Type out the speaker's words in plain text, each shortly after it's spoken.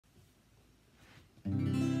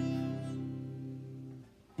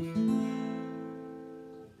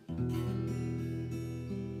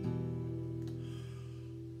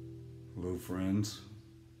Crow friends.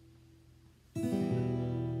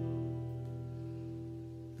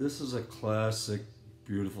 This is a classic,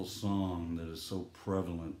 beautiful song that is so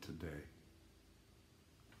prevalent today.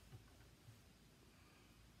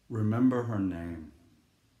 Remember her name.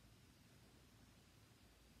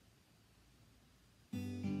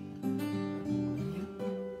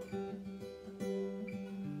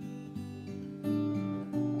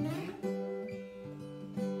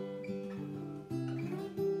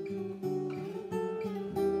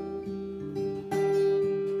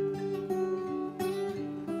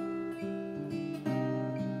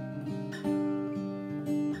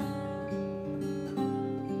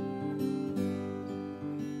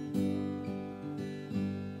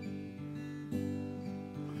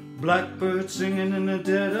 Blackbird singing in the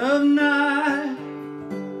dead of night.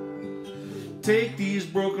 Take these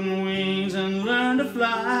broken wings and learn to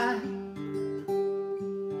fly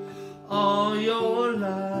all your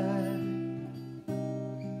life.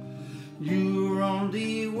 You're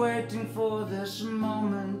only waiting for this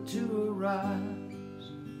moment to arise.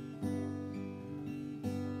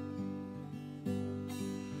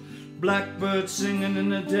 Blackbird singing in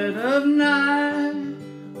the dead of night.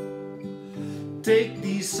 Take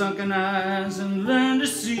these sunken eyes and learn to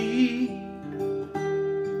see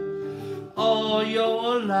all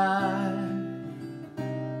your life.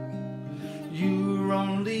 You're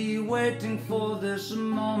only waiting for this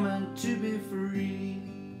moment to be free.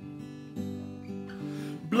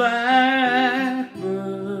 Blackbird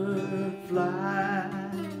fly,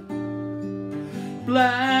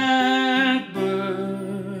 blackbird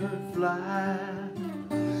fly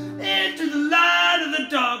into the light of the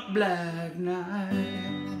dark black night.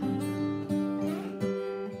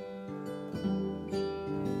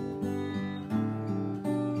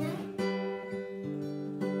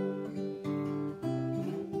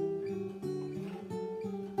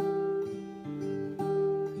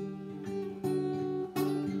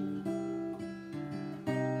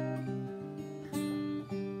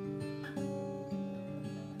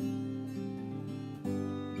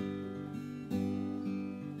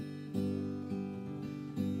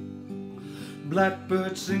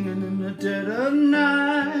 Blackbird singing in the dead of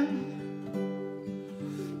night.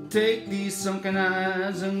 Take these sunken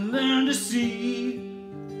eyes and learn to see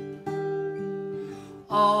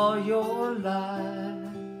all your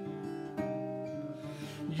life.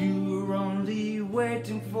 You're only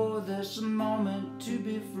waiting for this moment to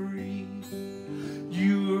be free.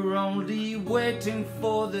 You're only waiting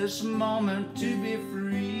for this moment to be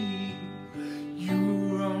free.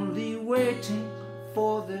 You're only waiting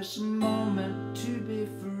for this moment